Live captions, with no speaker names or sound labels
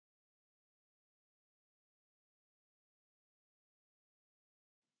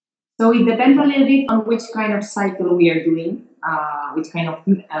So it depends a little bit on which kind of cycle we are doing, which kind of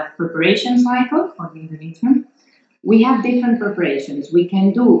preparation cycle for the endometrium. We have different preparations. We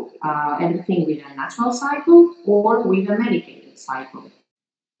can do everything with a natural cycle or with a medicated cycle.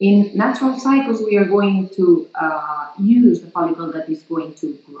 In natural cycles, we are going to use the follicle that is going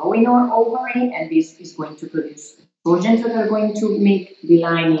to grow in our ovary, and this is going to produce estrogens that are going to make the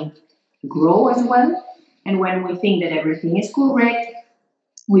lining grow as well. And when we think that everything is correct,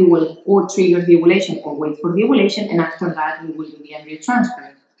 we will or trigger the ovulation or wait for the ovulation, and after that, we will do the embryo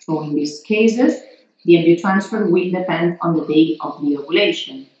transfer. So in these cases, the embryo transfer will depend on the date of the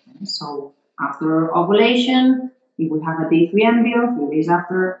ovulation. So after ovulation, we will have a day 3 embryo. 3 days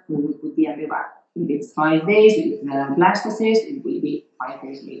after, we will put the embryo back. If it's 5 days, if it's blastocyst, it will be 5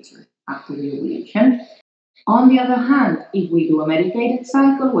 days later after the ovulation. On the other hand, if we do a medicated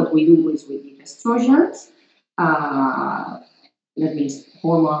cycle, what we do is we give estrogens. That means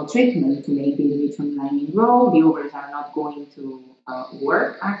hormonal treatment to make the endometrium lining grow. The ovaries are not going to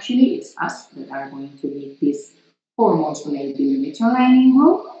work, actually. It's us that are going to give these hormones to make the endometrium lining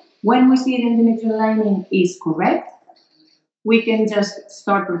grow. When we see the endometrium lining is correct, we can just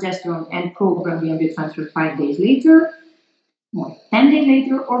start progesterone and program the embryo transfer 5 days later, or 10 days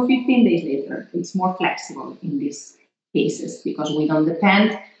later, or 15 days later. It's more flexible in these cases because we don't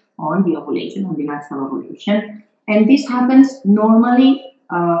depend on the ovulation, on the natural ovulation. And this happens normally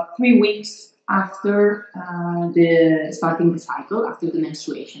 3 weeks after starting the cycle, after the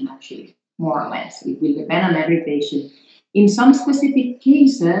menstruation, actually, more or less. It will depend on every patient. In some specific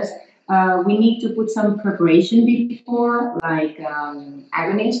cases, we need to put some preparation before, like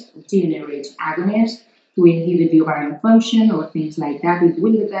agonist, GnRH agonist, to inhibit the ovarian function or things like that. It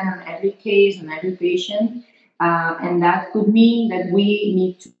will depend on every case and every patient. And that could mean that we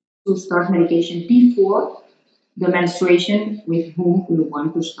need to start medication before the menstruation with whom we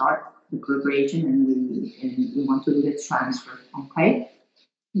want to start the preparation and we want to do the transfer, okay?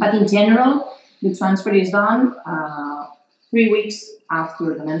 But in general, the transfer is done 3 weeks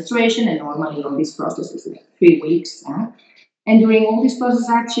after the menstruation, and normally all this process is like 3 weeks. And during all this process,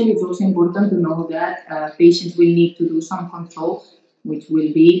 actually, it's also important to know that patients will need to do some controls, which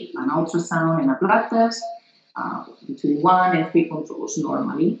will be an ultrasound and a blood test, between 1 and 3 controls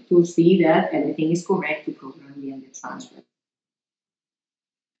normally, to see that everything is correct to program the embryo transfer.